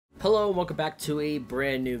Hello and welcome back to a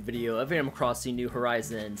brand new video of Animal Crossing New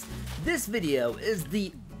Horizons. This video is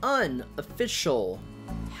the unofficial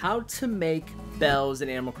how to make bells in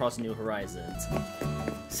Animal Crossing New Horizons.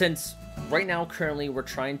 Since right now currently we're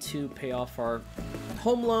trying to pay off our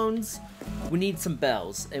home loans, we need some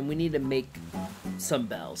bells and we need to make some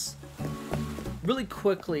bells. Really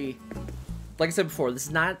quickly, like I said before, this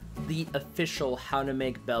is not the official how to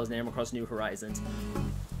make bells in Animal Crossing New Horizons.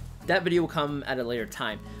 That video will come at a later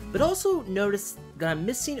time. But also notice that I'm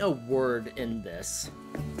missing a word in this.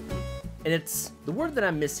 And the word that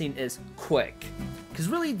I'm missing is quick. Because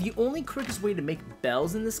really the only quickest way to make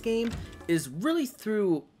bells in this game is really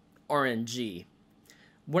through RNG.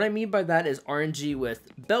 What I mean by that is RNG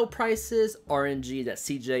with bell prices, RNG that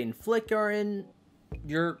CJ and Flick are in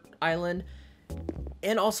your island,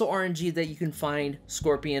 and also RNG that you can find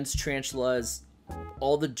scorpions, tarantulas,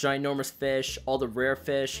 all the ginormous fish, all the rare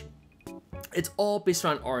fish. It's all based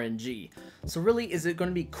around RNG. So really, is it going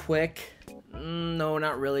to be quick? No,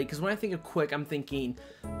 not really. Because when I think of quick, I'm thinking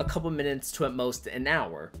a couple minutes to at most an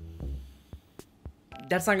hour.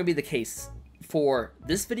 That's not going to be the case for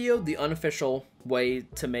this video, the unofficial way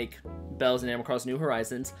to make bells in Animal Crossing New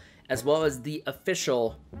Horizons, as well as the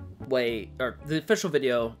official way, or the official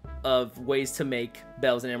video of ways to make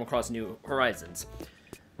bells in Animal Crossing New Horizons.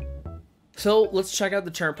 So let's check out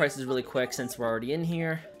the turnip prices really quick since we're already in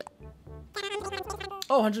here.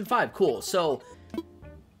 Oh, 105, cool. So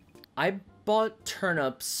I bought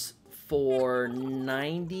turnips for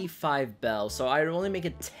 95 bells, so I'd only make a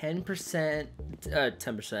 10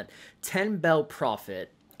 bell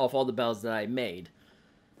profit off all the bells that I made.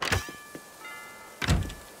 How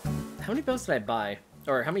many bells did I buy?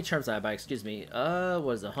 Or how many turnips did I buy? Excuse me.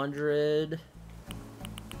 Was 100?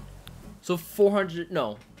 So 400,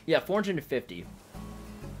 no. Yeah, 450.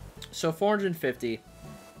 So 450,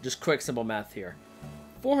 just quick simple math here.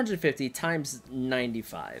 450 times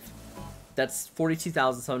 95. That's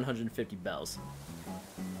 42,750 bells.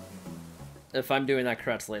 If I'm doing that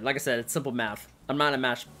correctly. Like I said, it's simple math. I'm not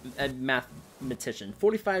a mathematician.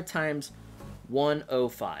 45 times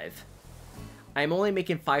 105. I'm only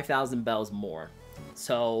making 5,000 bells more.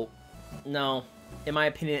 So, no. In my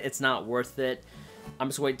opinion, it's not worth it. I'm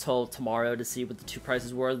just waiting till tomorrow to see what the two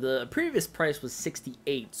prices were. The previous price was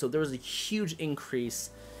 68, so there was a huge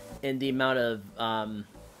increase in the amount of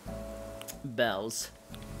bells.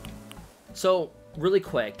 So, really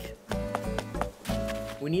quick,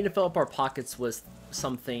 we need to fill up our pockets with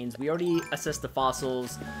some things. We already assessed the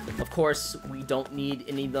fossils. Of course, we don't need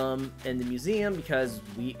any of them in the museum because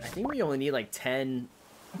I think we only need like 10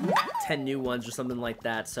 new ones or something like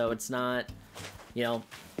that, so it's not, you know,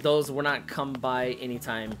 those will not come by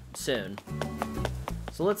anytime soon.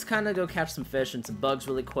 So let's kind of go catch some fish and some bugs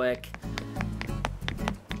really quick.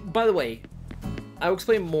 By the way, I will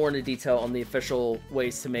explain more into detail on the official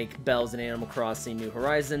ways to make bells in Animal Crossing New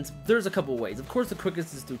Horizons. There's a couple ways. Of course, the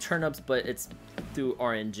quickest is through turnips, but it's through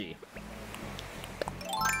RNG.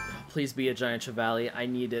 Please be a giant trevally. I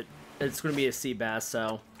need it. It's going to be a sea bass,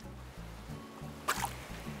 so...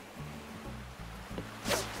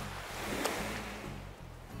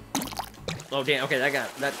 Oh, damn. Okay, that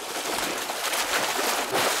got... that.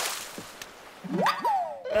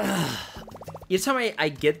 Each time I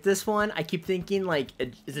get this one, I keep thinking, like,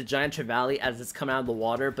 it's a giant trevally as it's coming out of the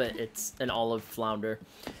water, but it's an olive flounder.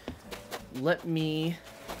 Let me...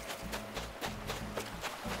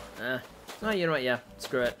 oh, you know what? Yeah,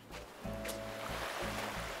 screw it.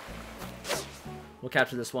 We'll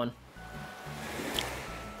capture this one.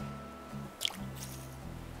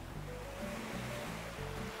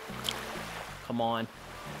 Come on.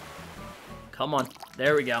 Come on.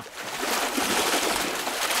 There we go.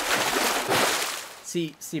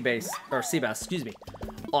 Sea bass, or sea bass, excuse me.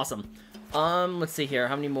 Awesome. Let's see here.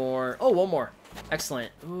 How many more? Oh, one more.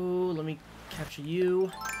 Excellent. Ooh, let me capture you.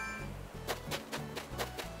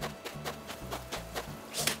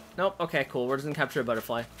 Nope. Okay, cool. We're just gonna capture a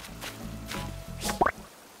butterfly.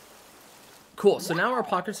 Cool. So now our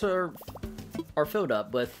pockets are filled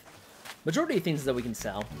up with majority of things that we can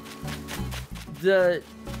sell. The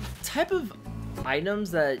type of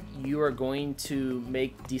items that you are going to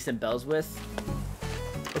make decent bells with,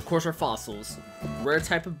 of course, are fossils, rare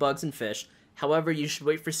type of bugs and fish. However, you should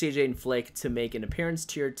wait for CJ and Flake to make an appearance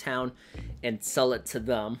to your town and sell it to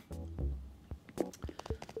them.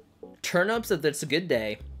 Turnips, if it's a good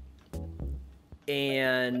day.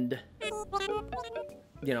 And,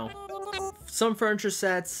 you know, some furniture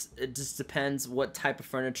sets, it just depends what type of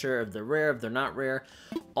furniture, if they're rare, if they're not rare.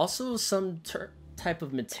 Also, some type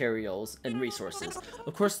of materials and resources.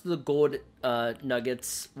 Of course, the gold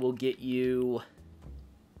nuggets will get you...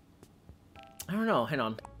 I don't know, hang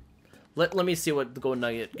on. Let me see what the gold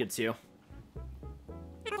nugget gets you.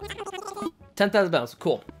 10,000 bells.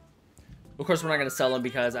 Cool. Of course, we're not going to sell them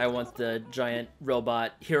because I want the giant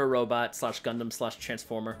robot, hero robot slash Gundam slash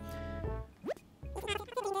Transformer.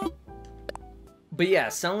 But yeah,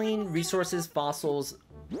 selling resources, fossils,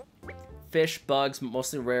 fish, bugs,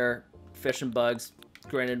 mostly rare fish and bugs.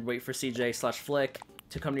 Granted, wait for CJ slash Flick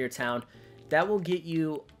to come to your town. That will get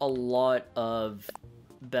you a lot of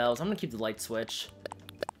bells. I'm going to keep the light switch.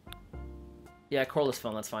 Yeah, cordless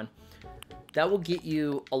phone, that's fine. That will get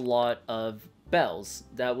you a lot of bells.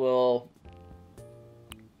 That will,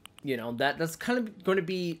 you know, that's kind of going to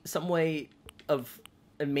be some way of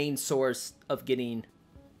a main source of getting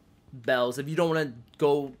bells. If you don't want to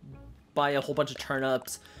go buy a whole bunch of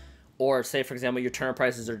turnips, or say, for example, your turnip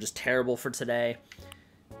prices are just terrible for today.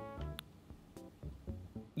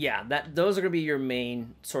 Yeah, those are going to be your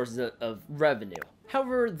main sources of revenue.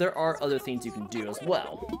 However, there are other things you can do as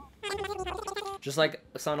well. Just like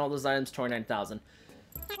selling all those items, 29,000.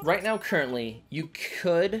 Right now, currently, you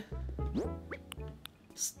could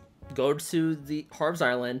go to the Harv's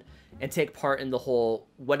Island and take part in the whole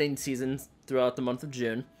wedding season throughout the month of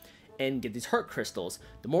June and get these heart crystals.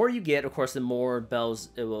 The more you get, of course, the more bells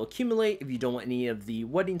it will accumulate if you don't want any of the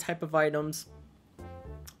wedding type of items.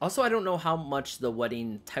 Also, I don't know how much the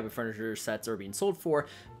wedding type of furniture sets are being sold for.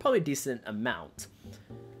 Probably a decent amount.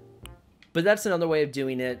 But that's another way of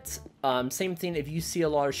doing it. Same thing, if you see a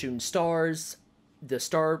lot of shooting stars, the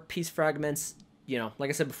star piece fragments, you know, like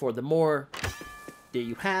I said before, the more that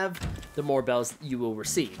you have, the more bells you will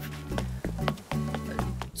receive.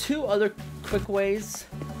 Two other quick ways,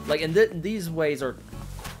 like, and these ways are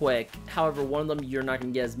quick. However, one of them, you're not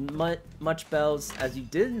going to get as much bells as you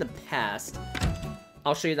did in the past.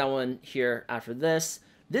 I'll show you that one here after this.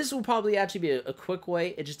 This will probably actually be a quick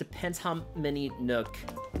way. It just depends how many Nook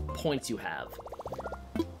points you have.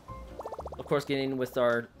 Of course, getting with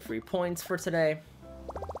our free points for today.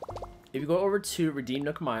 If you go over to Redeem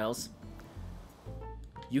Nook Miles,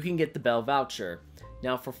 you can get the Bell Voucher.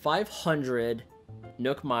 Now, for 500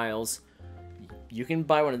 Nook Miles, you can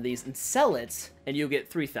buy one of these and sell it, and you'll get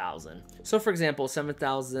 3,000. So, for example,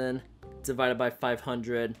 7,000 divided by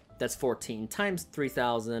 500, that's 14 times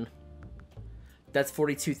 3,000. That's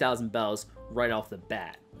 42,000 bells right off the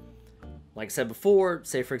bat. Like I said before,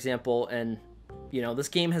 say for example, and you know, this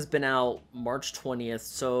game has been out March 20th,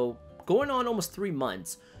 so going on almost 3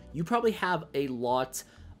 months, you probably have a lot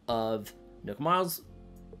of Nook Miles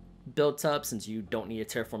built up since you don't need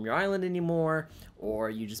to terraform your island anymore, or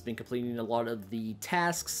you've just been completing a lot of the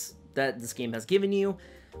tasks that this game has given you.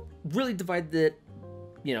 Really divide the,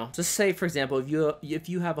 you know, just say for example, if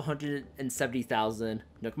you have 170,000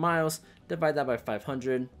 Nook Miles, divide that by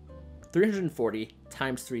 500, 340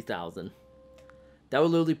 times 3,000. That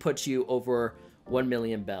would literally put you over 1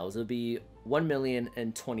 million bells. It would be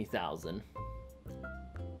 1,020,000.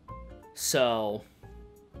 So,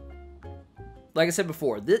 like I said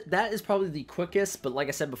before, that is probably the quickest, but like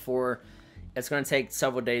I said before, it's going to take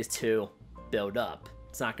several days to build up.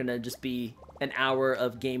 It's not going to just be an hour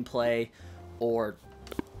of gameplay or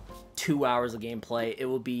 2 hours of gameplay. It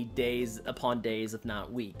will be days upon days, if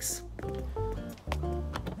not weeks.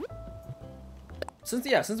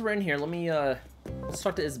 Since we're in here, let me let's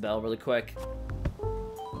talk to Isabel really quick.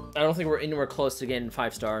 I don't think we're anywhere close to getting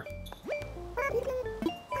 5-star.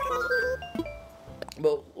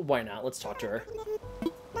 But why not? Let's talk to her.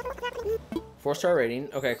 4-star rating.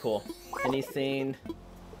 Okay, cool. Anything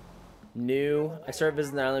new? I started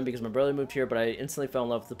visiting the island because my brother moved here, but I instantly fell in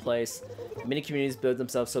love with the place. Many communities build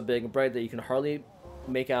themselves so big and bright that you can hardly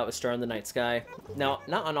make out a star in the night sky. Now,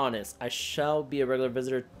 not honest, I shall be a regular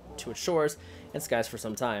visitor to its shores and skies for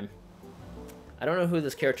some time. I don't know who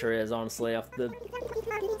this character is, honestly, off the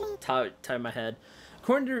top of my head.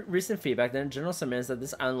 According to recent feedback, the general sentiment is that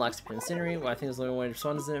this island lacks appealing scenery. What I think is the only way to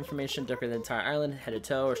respond to the information, decorate the entire island, head to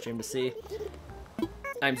toe, or stream to sea.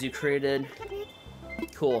 Items you created.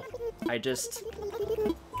 Cool.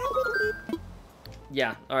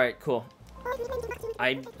 Yeah, alright, cool.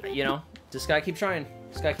 You know, just gotta keep trying.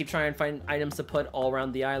 Just gotta keep trying and find items to put all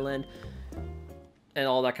around the island and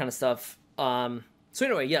all that kind of stuff. So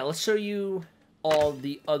anyway, yeah, let's show you all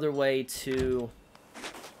the other way to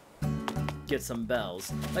get some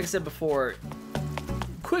bells. Like I said before,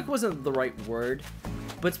 quick wasn't the right word,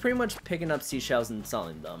 but it's pretty much picking up seashells and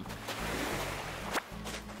selling them.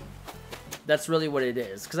 That's really what it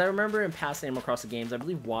is. Because I remember in past Animal Crossing games, I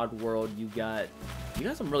believe Wild World, you got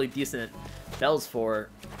some really decent bells for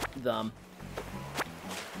them.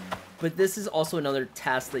 But this is also another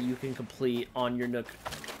task that you can complete on your Nook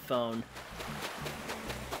phone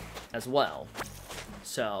as well.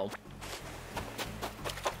 So,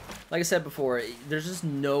 like I said before, there's just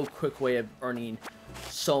no quick way of earning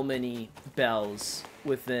so many bells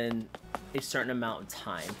within a certain amount of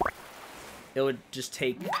time. It would just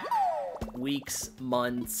take weeks,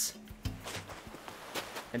 months,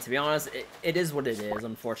 and to be honest, it is what it is,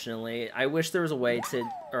 unfortunately. I wish there was a way to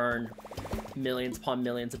earn millions upon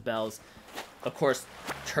millions of bells. Of course,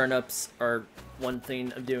 turnips are one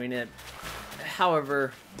thing of doing it.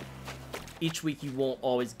 However, each week you won't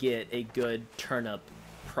always get a good turnip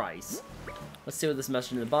price. Let's see what this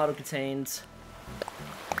message in the bottle contains.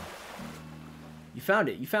 You found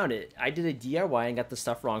it. You found it. I did a DIY and got the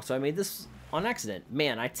stuff wrong, so I made this on accident.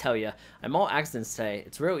 Man, I tell you, I'm all accidents today.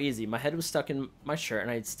 It's real easy. My head was stuck in my shirt,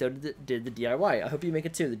 and I still did the DIY. I hope you make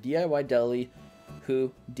it too. The DIY Deli,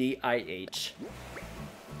 who DIH.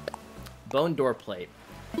 Bone door plate.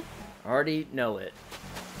 I already know it.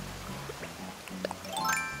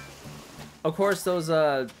 Of course, those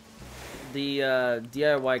the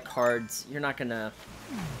DIY cards, you're not gonna,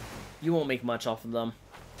 you won't make much off of them.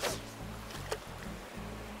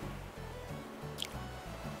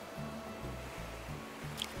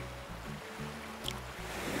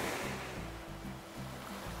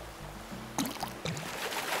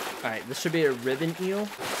 Alright, this should be a ribbon eel.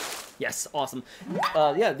 Yes, awesome.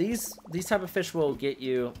 Yeah, these type of fish will get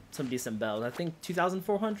you some decent bells. I think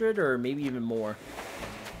 2,400 or maybe even more.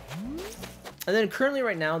 And then currently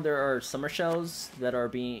right now there are summer shells that are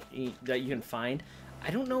that you can find.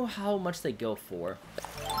 I don't know how much they go for.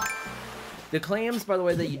 The clams, by the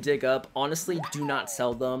way, that you dig up, honestly, do not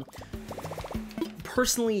sell them.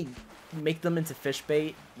 Personally, make them into fish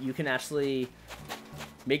bait. You can actually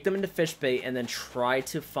make them into fish bait and then try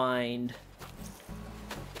to find,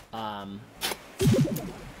 as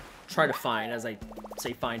I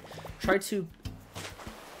say find, try to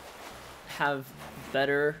have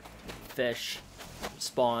better fish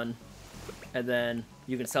spawn, and then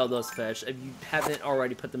you can sell those fish if you haven't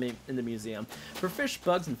already put them in the museum. For fish,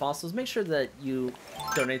 bugs, and fossils, make sure that you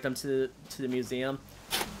donate them to the museum.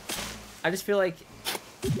 I just feel like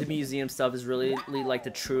the museum stuff is really like the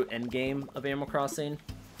true end game of Animal Crossing.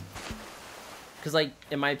 Because, like,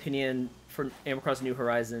 in my opinion, for Animal Crossing New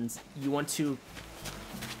Horizons, you want to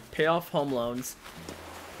pay off home loans,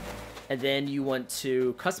 and then you want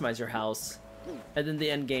to customize your house, and then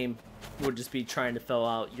the end game would just be trying to fill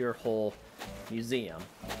out your whole museum.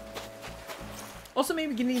 Also,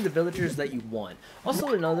 maybe getting the villagers that you want.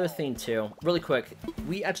 Also, another thing, too, really quick,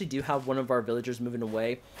 we actually do have one of our villagers moving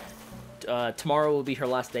away. Tomorrow will be her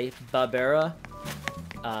last day, Barbara.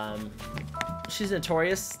 She's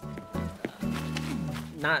notorious.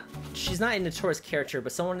 She's not a notorious character,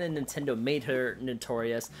 but someone in Nintendo made her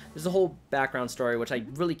notorious. There's a whole background story, which I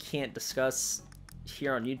really can't discuss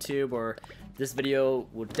here on YouTube, or this video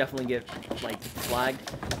will definitely get, like, flagged.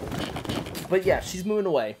 But yeah, she's moving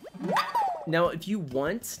away. Now, if you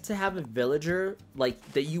want to have a villager, like,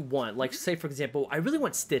 that you want, like, say, for example, I really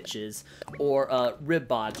want Stitches, or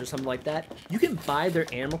Ribbots, or something like that, you can buy their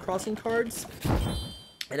Animal Crossing cards,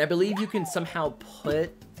 and I believe you can somehow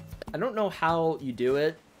put, I don't know how you do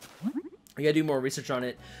it, you gotta do more research on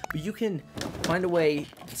it, but you can find a way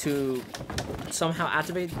to somehow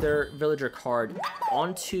activate their villager card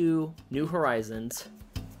onto New Horizons,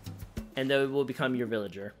 and they will become your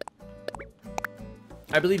villager.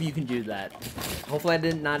 I believe you can do that. Hopefully I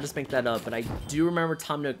did not just make that up, but I do remember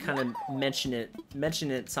Tom to kind of mention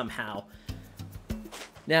it somehow.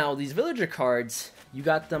 Now, these villager cards, you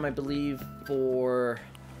got them, I believe, for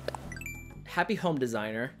Happy Home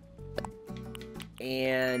Designer,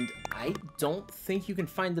 and I don't think you can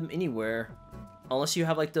find them anywhere unless you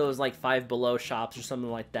have like those like Five Below shops or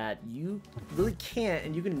something like that. You really can't,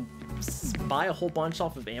 and you can buy a whole bunch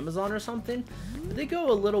off of Amazon or something, but they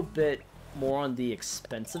go a little bit more on the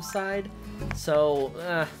expensive side. So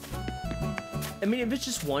I mean, if it's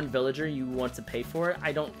just one villager you want to pay for it,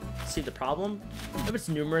 I don't see the problem. If it's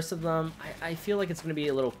numerous of them, I feel like it's going to be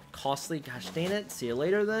a little costly. Gosh dang it, see you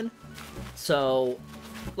later then. So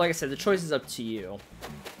like I said, the choice is up to you.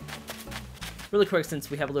 Really quick, since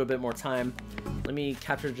we have a little bit more time, let me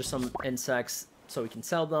capture just some insects so we can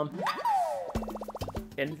sell them.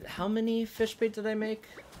 And how many fish bait did I make?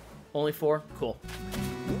 Only 4? Cool.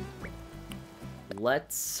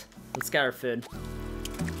 Let's scatter food.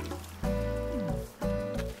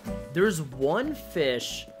 There's one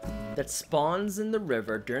fish that spawns in the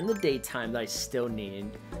river during the daytime that I still need.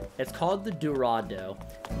 It's called the Dorado.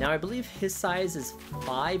 Now I believe his size is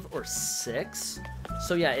 5 or 6.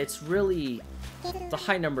 So yeah, it's really the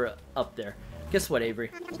high number up there. Guess what,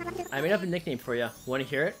 Avery? I made up a nickname for you. Want to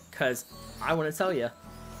hear it? Cause I want to tell you.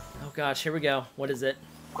 Oh gosh, here we go. What is it?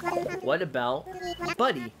 What about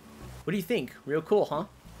Buddy? What do you think? Real cool, huh?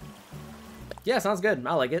 Yeah, sounds good.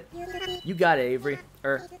 I like it. You got it, Avery.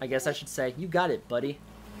 Or, I guess I should say, you got it, buddy.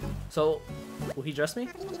 So, will he dress me?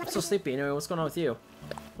 I'm so sleepy. Anyway, what's going on with you?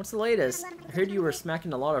 What's the latest? I heard you were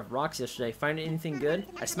smacking a lot of rocks yesterday. Find anything good?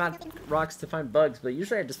 I smack rocks to find bugs, but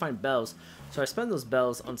usually I just find bells. So I spend those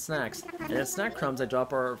bells on snacks. And then snack crumbs I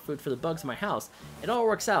drop our food for the bugs in my house. It all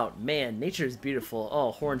works out. Man, nature is beautiful.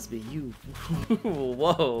 Oh, Hornsby, you...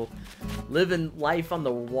 Whoa. Living life on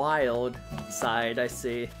the wild side, I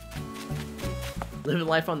see. Living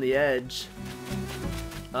life on the edge.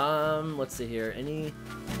 Let's see here. Any...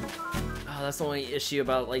 Oh, that's the only issue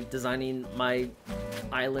about, like, designing my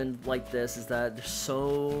island like this, is that there's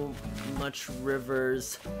so much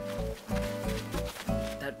rivers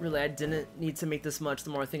that really I didn't need to make this much the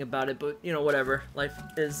more I think about it, but, you know, whatever. Life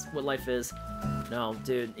is what life is. No,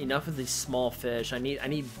 dude, enough of these small fish. I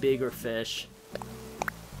need bigger fish.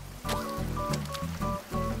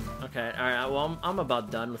 Okay, alright, well, I'm about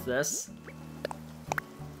done with this.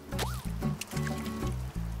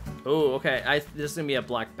 Oh, okay. This is gonna be a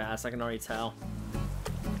black bass. I can already tell.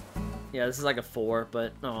 Yeah, this is like a 4,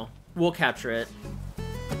 but no, we'll capture it.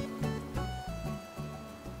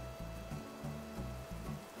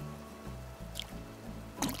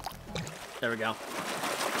 There we go.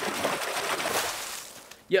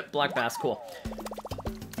 Yep, black bass. Cool.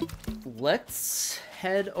 Let's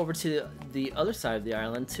head over to the other side of the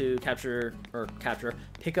island to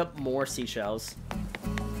pick up more seashells.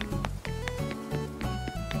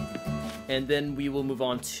 And then we will move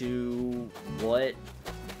on to what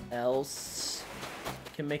else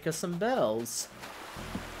can make us some bells.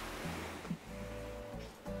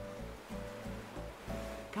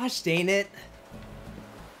 Gosh dang it.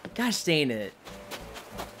 Gosh dang it.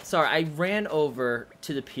 Sorry, I ran over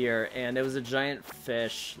to the pier and it was a giant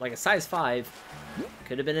fish, like a size 5.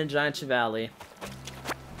 Could have been a giant trevally.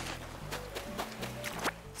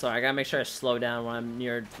 Sorry, I gotta make sure I slow down when I'm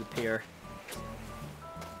near the pier.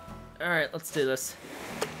 Alright, let's do this.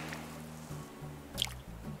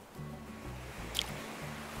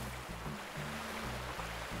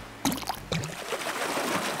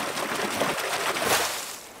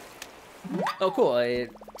 Oh, cool, a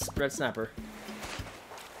red snapper.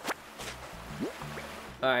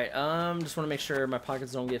 Alright, just want to make sure my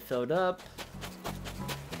pockets don't get filled up.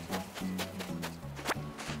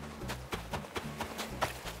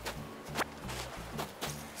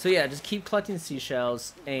 So yeah, just keep collecting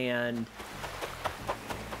seashells and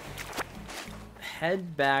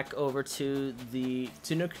head back over to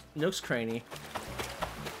Nook's Cranny.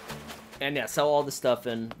 And yeah, sell all the stuff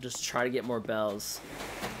and just try to get more bells.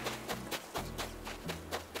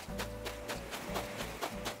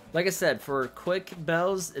 Like I said, for quick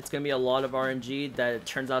bells, it's going to be a lot of RNG that it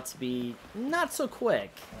turns out to be not so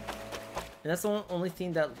quick. And that's the only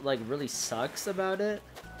thing that, like, really sucks about it.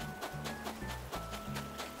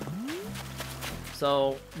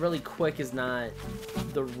 So, really quick is not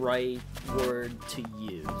the right word to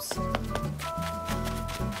use.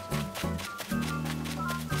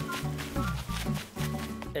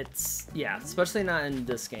 It's, yeah, especially not in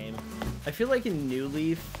this game. I feel like in New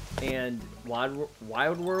Leaf and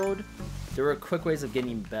Wild World, there were quick ways of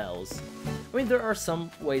getting bells. I mean, there are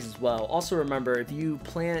some ways as well. Also remember, if you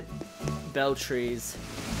plant bell trees,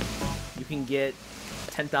 you can get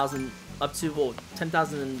 10,000, up to, well,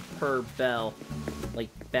 10,000 per bell, like,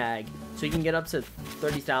 bag. So you can get up to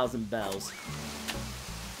 30,000 bells.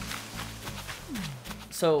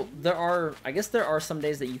 So there are, I guess there are some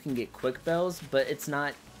days that you can get quick bells, but it's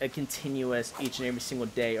not a continuous each and every single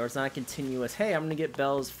day, or it's not a continuous, hey, I'm gonna get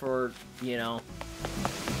bells for, you know,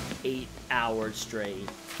 8 hours straight.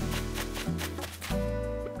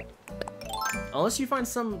 Unless you find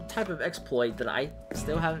some type of exploit that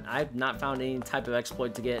I've not found any type of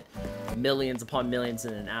exploit to get millions upon millions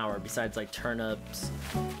in an hour, besides like turnips,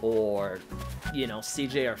 or, you know,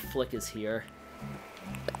 CJ or Flick is here.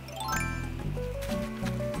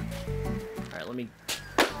 Alright, let me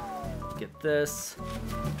get this.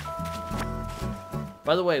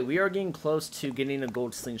 By the way, we are getting close to getting a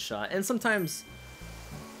gold slingshot, and sometimes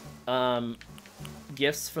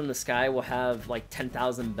gifts from the sky will have like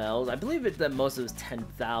 10,000 bells. I believe that most of it is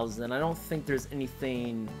 10,000. I don't think there's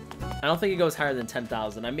anything, I don't think it goes higher than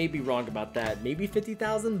 10,000. I may be wrong about that. Maybe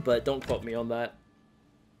 50,000, but don't quote me on that.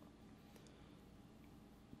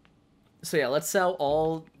 So yeah, let's sell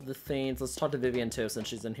all the things. Let's talk to Vivian too, since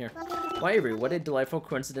she's in here. Why, Avery, what a delightful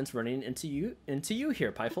coincidence running into you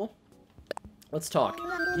here, Pieful. Let's talk.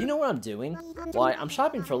 Do you know what I'm doing? Why, I'm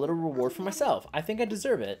shopping for a little reward for myself. I think I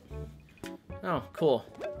deserve it. Oh, cool.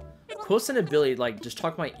 Quilson and Billy, like, just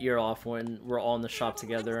talk my ear off when we're all in the shop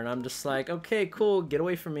together, and I'm just like, okay, cool, get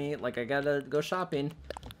away from me. Like, I gotta go shopping.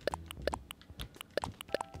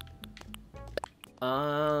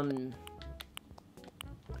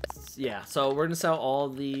 Yeah, so we're gonna sell all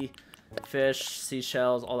the fish,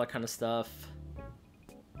 seashells, all that kind of stuff.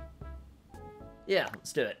 Yeah,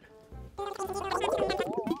 let's do it.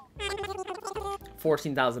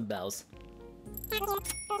 14,000 bells.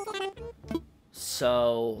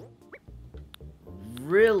 So,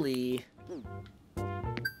 really,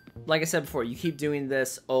 like I said before, you keep doing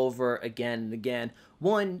this over again and again.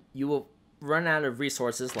 One, you will run out of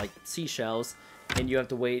resources like seashells, and you have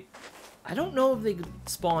to wait. I don't know if they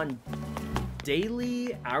spawn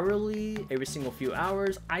daily, hourly, every single few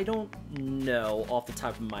hours. I don't know off the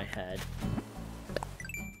top of my head.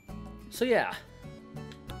 So yeah.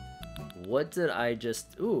 What did I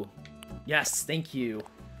just... Ooh. Yes, thank you.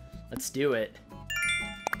 Let's do it.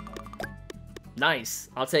 Nice.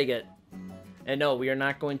 I'll take it. And no, we are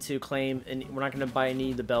not going to claim, and we're not going to buy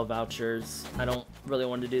any of the bell vouchers. I don't really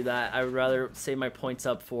want to do that. I would rather save my points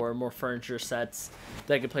up for more furniture sets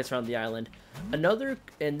that I can place around the island. Another,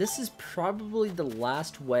 and this is probably the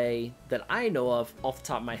last way that I know of off the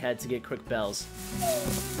top of my head to get quick bells.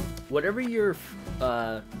 Whatever your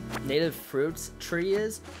native fruits tree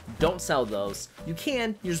is, don't sell those. You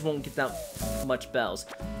can, you just won't get that much bells.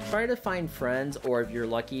 Try to find friends, or if you're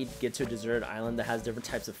lucky, get to a deserted island that has different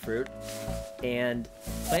types of fruit, and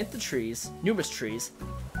plant the trees, numerous trees,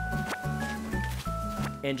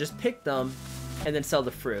 and just pick them, and then sell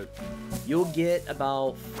the fruit. You'll get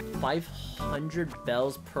about 500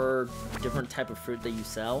 bells per different type of fruit that you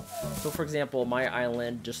sell. So for example, my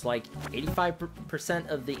island, just like 85%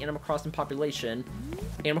 of the Animal Crossing population,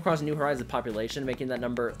 Animal Crossing New Horizons population, making that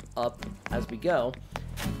number up as we go,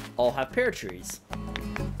 all have pear trees.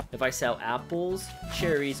 If I sell apples,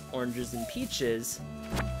 cherries, oranges, and peaches,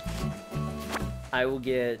 I will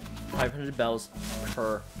get 500 bells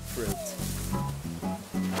per fruit.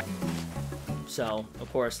 So,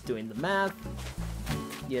 of course, doing the math,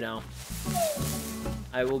 you know,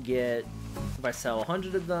 I will get, if I sell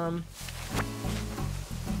 100 of them,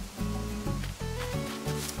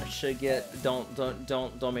 I should get, don't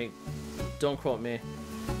quote me,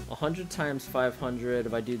 100 times 500,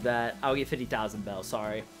 if I do that, I'll get 50,000 bells,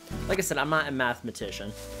 sorry. Like I said, I'm not a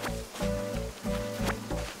mathematician.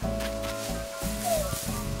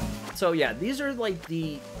 So yeah, these are like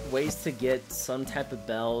the ways to get some type of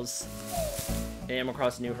bells in Animal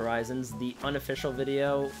Crossing New Horizons. The unofficial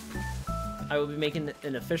video, I will be making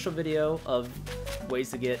an official video of ways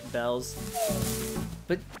to get bells,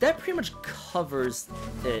 but that pretty much covers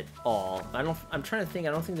it all. I'm trying to think,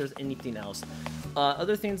 I don't think there's anything else.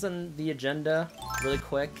 Other things on the agenda, really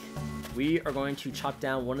quick. We are going to chop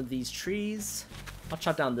down one of these trees. I'll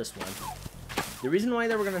chop down this one. The reason why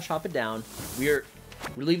that we're going to chop it down, we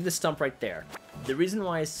leave the stump right there. The reason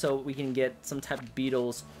why is so we can get some type of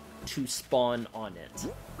beetles to spawn on it.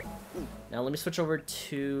 Now let me switch over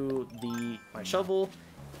to my shovel,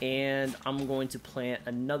 and I'm going to plant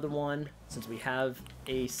another one since we have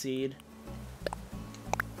a seed.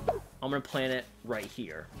 I'm going to plant it right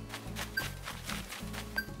here.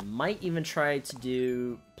 Might even try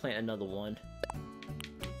to plant another one.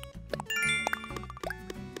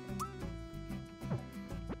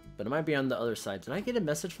 But it might be on the other side. Did I get a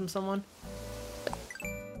message from someone?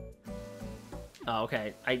 Oh,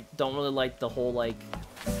 okay. I don't really like the whole, like,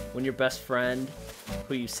 when your best friend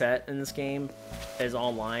who you set in this game is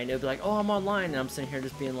online, it'll be like, oh, I'm online, and I'm sitting here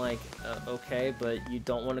just being like, okay, but you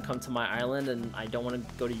don't want to come to my island, and I don't want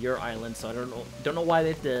to go to your island, so I don't know why they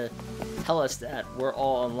have to tell us that we're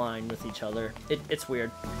all online with each other. It's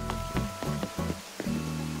weird.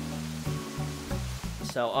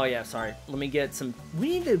 So, oh yeah, sorry. Let me get some... We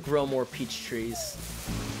need to grow more peach trees.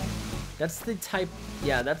 That's the type...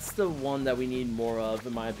 Yeah, that's the one that we need more of,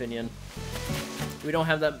 in my opinion. We don't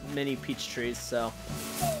have that many peach trees, so...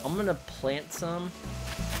 I'm gonna plant some.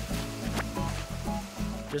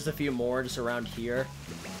 Just a few more, just around here.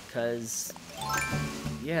 Because...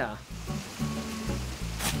 Yeah.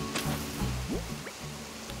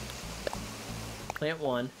 Plant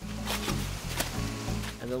one.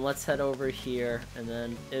 And then let's head over here, and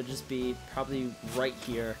then it'll just be probably right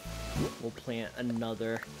here. We'll plant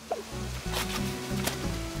another.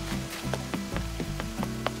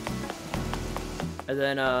 And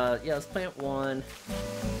then, yeah, let's plant one.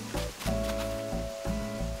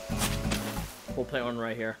 We'll plant one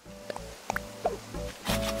right here.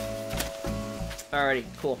 Alrighty,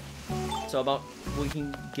 cool. So we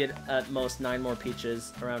can get at most 9 more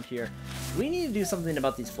peaches around here. We need to do something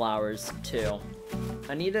about these flowers, too.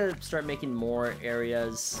 I need to start making more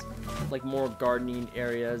areas, like more gardening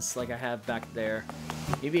areas like I have back there.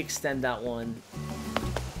 Maybe extend that one,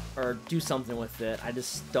 or do something with it. I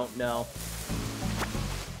just don't know.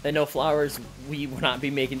 And no flowers, we will not be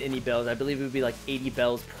making any bells. I believe it would be like 80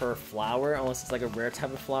 bells per flower, unless it's like a rare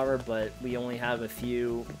type of flower, but we only have a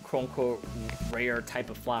few quote-unquote rare type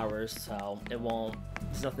of flowers, so it won't,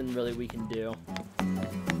 there's nothing really we can do. And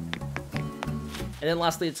then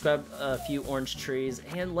lastly, let's grab a few orange trees,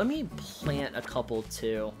 and let me plant a couple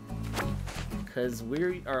too, because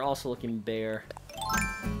we are also looking bare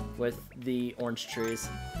with the orange trees.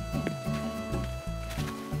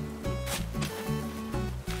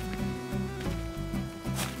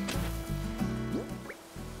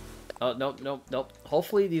 Oh, nope, nope, nope.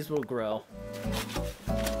 Hopefully these will grow.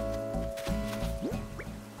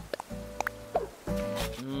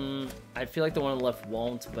 I feel like the one on the left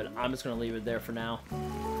won't, but I'm just gonna leave it there for now.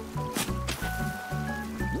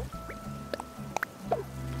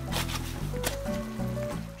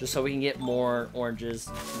 Just so we can get more oranges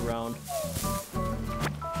grown.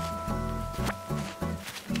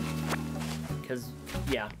 Because,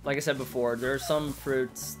 yeah, like I said before, there are some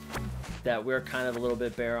fruits that we're kind of a little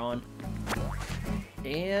bit bare on.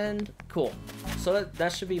 And cool. So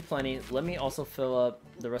that should be plenty. Let me also fill up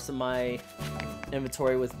the rest of my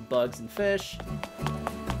inventory with bugs and fish.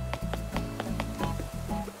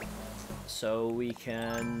 So we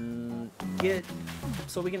can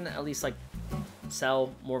at least like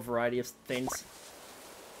sell more variety of things.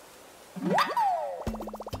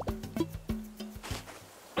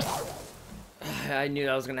 I knew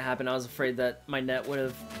that was gonna happen. I was afraid that my net would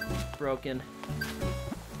have broken.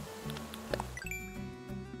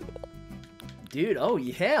 Dude, oh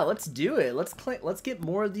yeah, let's do it. Let's get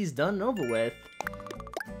more of these done and over with.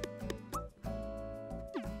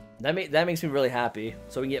 That makes me really happy.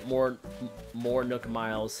 So we can get more Nook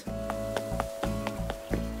Miles. All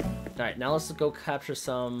right, now let's go capture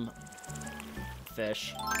some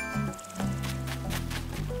fish.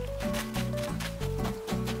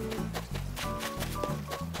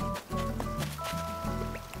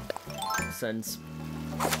 Since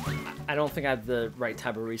I don't think I have the right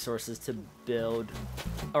type of resources to build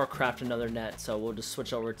or craft another net, so we'll just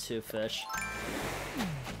switch over to fish.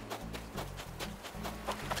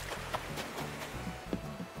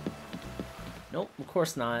 Nope, of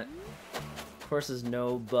course not. Of course there's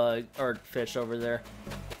no bug or fish over there.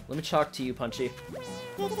 Let me talk to you, Punchy.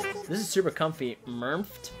 This is super comfy.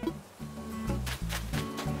 Murphed.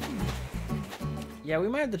 Yeah, we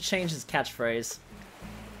might have to change his catchphrase.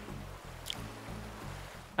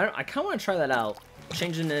 I kind of want to try that out.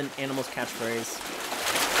 Changing an animal's catchphrase.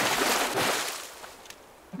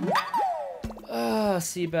 Ah,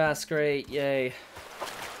 sea bass, great, yay.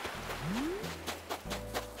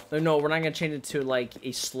 No, we're not going to change it to, like,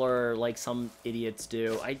 a slur like some idiots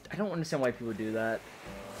do. I don't understand why people do that.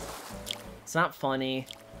 It's not funny.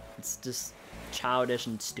 It's just childish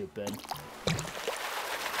and stupid.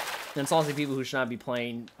 And it's also people who should not be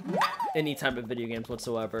playing any type of video games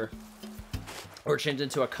whatsoever. Or change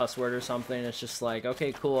into a cuss word or something. It's just like,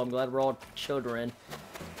 okay, cool, I'm glad we're all children.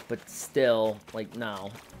 But still, like, no.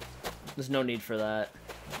 There's no need for that.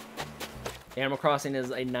 Animal Crossing is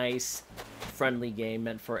a nice, friendly game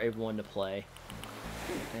meant for everyone to play.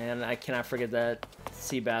 And I cannot forget that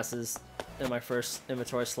sea bass is in my first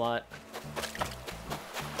inventory slot.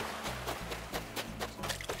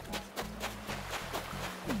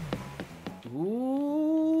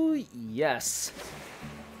 Ooh, yes.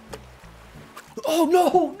 Oh,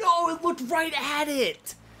 no! No! It looked right at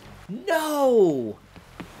it! No!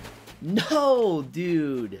 No,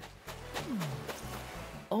 dude.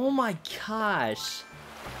 Oh my gosh.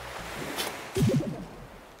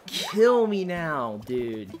 Kill me now,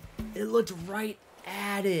 dude. It looked right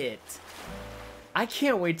at it. I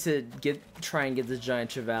can't wait to try and get this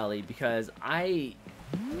giant trevally because I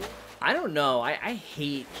don't know. I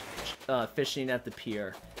hate fishing at the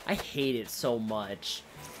pier. I hate it so much.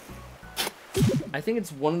 I think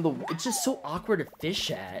it's it's just so awkward to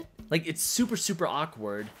fish at. Like, it's super, super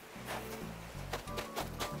awkward.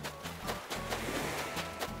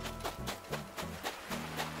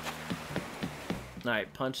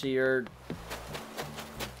 Alright, Punchy,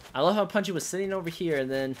 I love how Punchy was sitting over here,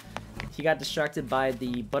 and then he got distracted by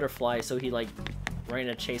the butterfly, so he, like, ran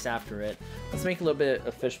a chase after it. Let's make a little bit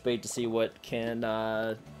of fish bait to see what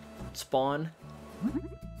can, spawn.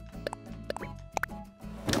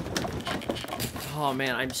 Oh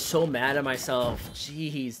man, I'm so mad at myself.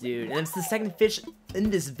 Jeez, dude. And it's the second fish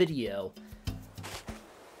in this video.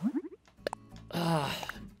 Ah,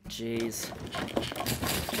 jeez.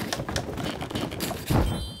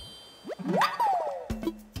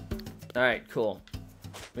 Alright, cool.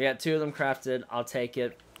 We got 2 of them crafted. I'll take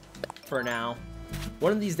it for now.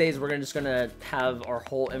 One of these days, we're just gonna have our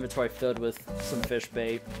whole inventory filled with some fish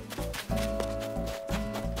bait.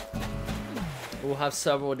 We'll have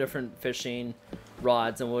several different fishing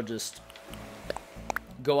rods, and we'll just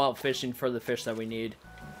go out fishing for the fish that we need.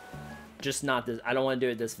 Just not this. I don't want to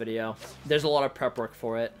do it this video. There's a lot of prep work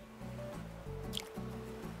for it.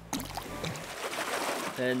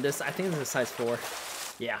 And this, I think this is a size 4.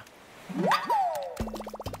 Yeah.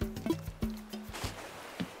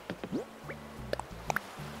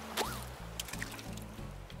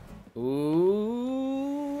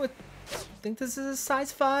 Ooh, I think this is a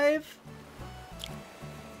size 5.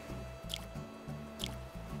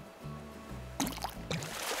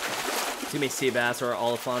 It's gonna be sea bass or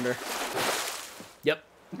olive flounder. Yep,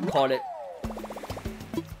 caught it.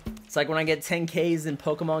 It's like when I get 10 Ks in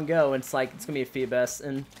Pokemon Go, and it's like it's gonna be a feed best,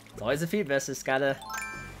 and it's always a feed best. Just gotta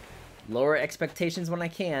lower expectations when I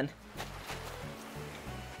can.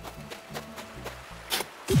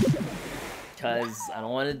 Because I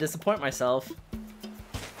don't want to disappoint myself.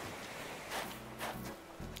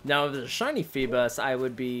 Now, if it's a shiny Phoebus, I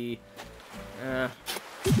would be, kind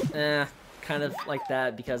of like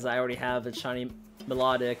that, because I already have a shiny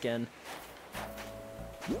Melodic, and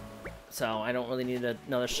so I don't really need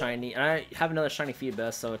another shiny. And I have another shiny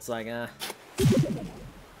Phoebus, so it's like,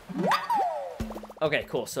 Okay,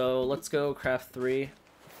 cool. So let's go craft 3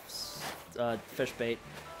 fish bait.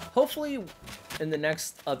 Hopefully, in the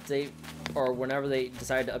next update, or whenever they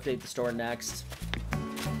decide to update the store next,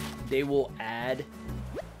 they will add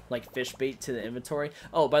like fish bait to the inventory.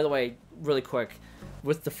 Oh, by the way, really quick,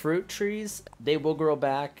 with the fruit trees, they will grow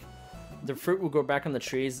back. The fruit will grow back on the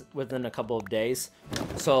trees within a couple of days.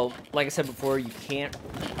 So, like I said before, you can't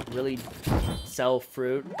really sell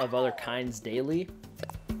fruit of other kinds daily.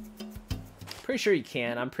 Pretty sure you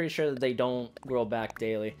can. I'm pretty sure that they don't grow back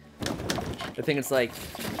daily. I think it's like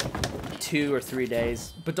 2 or 3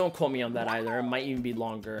 days, but don't quote me on that either. It might even be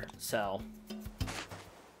longer. So,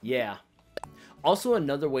 yeah. Also,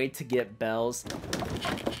 another way to get bells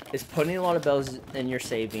is putting a lot of bells in your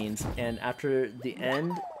savings, and after the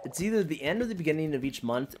end, it's either the end or the beginning of each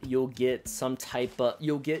month, you'll get some type of,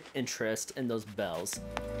 you'll get interest in those bells.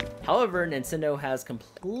 However, Nintendo has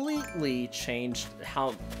completely changed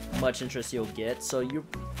how much interest you'll get, so you're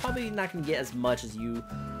probably not going to get as much as you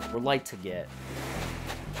would like to get.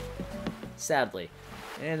 Sadly.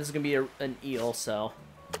 And this is going to be an eel, so...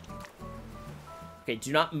 Okay,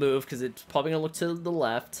 do not move, because it's probably going to look to the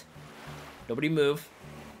left. Nobody move.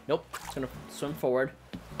 Nope, it's going to swim forward.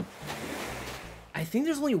 I think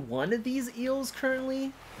there's only one of these eels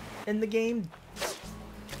currently in the game.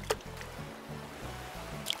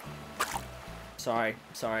 Sorry,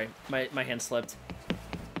 my hand slipped.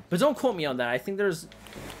 But don't quote me on that. I think there's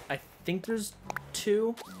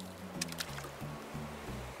 2.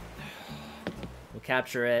 We'll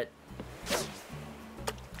capture it.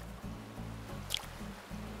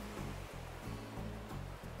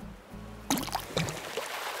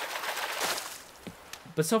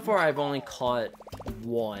 But so far I've only caught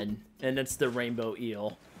 1, and it's the rainbow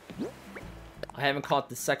eel. I haven't caught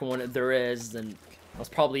the second one if there is, and that's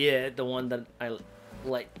probably it, the one that I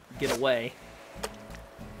let get away.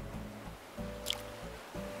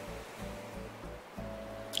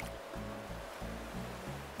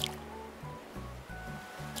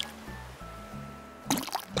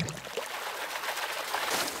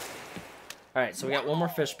 Alright, so we got one more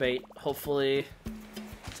fish bait. Hopefully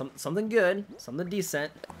something good, something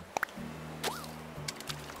decent.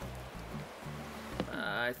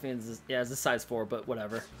 I think it's this, yeah, it's a size 4, but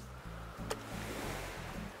whatever.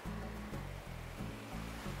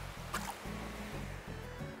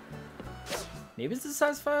 Maybe it's a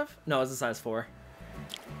size 5? No, it's a size 4.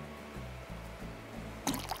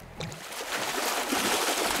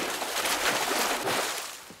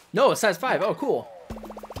 No, it's size 5. Oh, cool.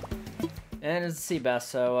 And it's a sea bass,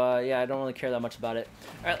 so yeah, I don't really care that much about it.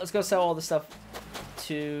 Alright, let's go sell all the stuff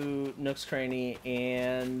to Nook's Cranny,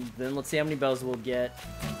 and then let's see how many bells we'll get.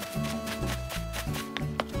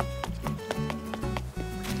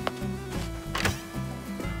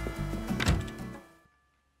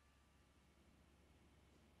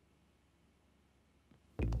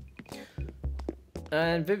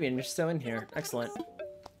 And Vivian, you're still in here. Excellent.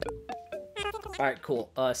 Alright, cool.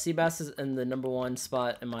 Sea bass is in the #1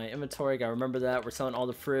 spot in my inventory. Gotta remember that. We're selling all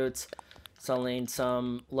the fruits. Selling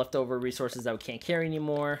some leftover resources that we can't carry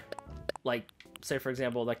anymore. Like, say for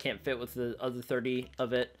example, that can't fit with the other 30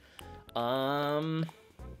 of it. Yeah,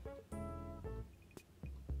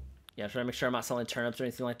 trying to make sure I'm not selling turnips or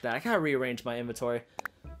anything like that. I gotta rearrange my inventory.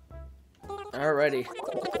 Alrighty.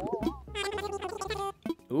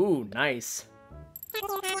 Ooh, nice.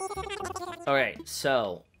 Alright,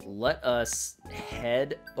 so let us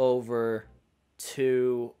head over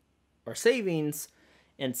to our savings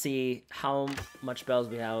and see how much bells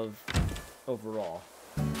we have overall.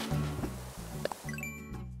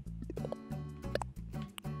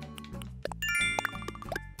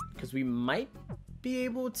 Because we might be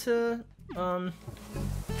able to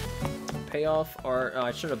pay off our...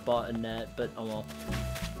 I should have bought a net, but oh well.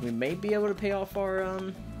 We may be able to pay off our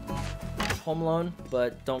home loan,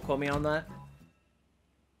 but don't quote me on that.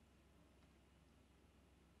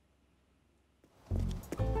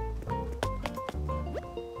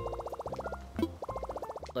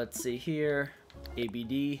 Let's see here.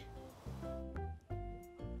 ABD.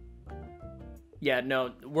 Yeah,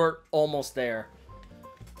 no, we're almost there.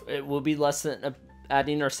 It will be less than...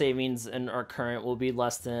 adding our savings and our current will be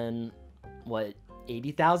less than, what,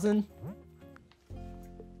 80,000?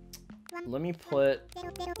 Let me put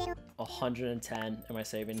 110 in my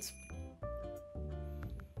savings.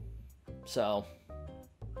 So,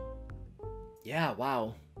 yeah,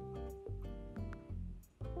 wow.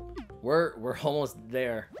 We're almost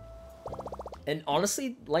there. And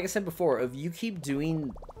honestly, like I said before, if you keep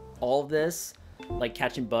doing all of this, like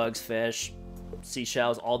catching bugs, fish,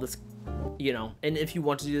 seashells, all this, you know, and if you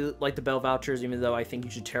want to do like the bell vouchers, even though I think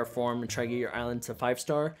you should terraform and try to get your island to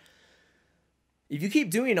 5-star, if you keep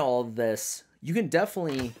doing all of this, you can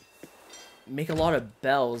definitely make a lot of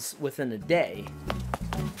bells within a day.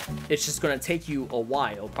 It's just going to take you a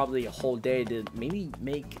while, probably a whole day, to maybe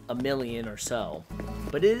make 1 million or so.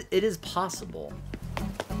 But it is possible.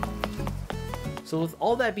 So with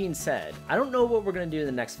all that being said, I don't know what we're going to do in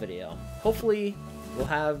the next video. Hopefully we'll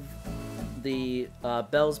have the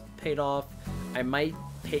bells paid off. I might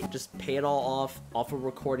just pay it all off of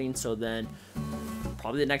recording, so then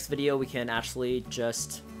probably the next video we can actually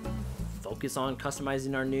just focus on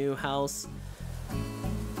customizing our new house.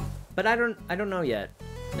 But I don't know yet.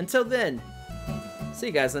 Until then, see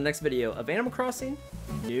you guys in the next video of Animal Crossing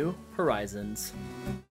New Horizons.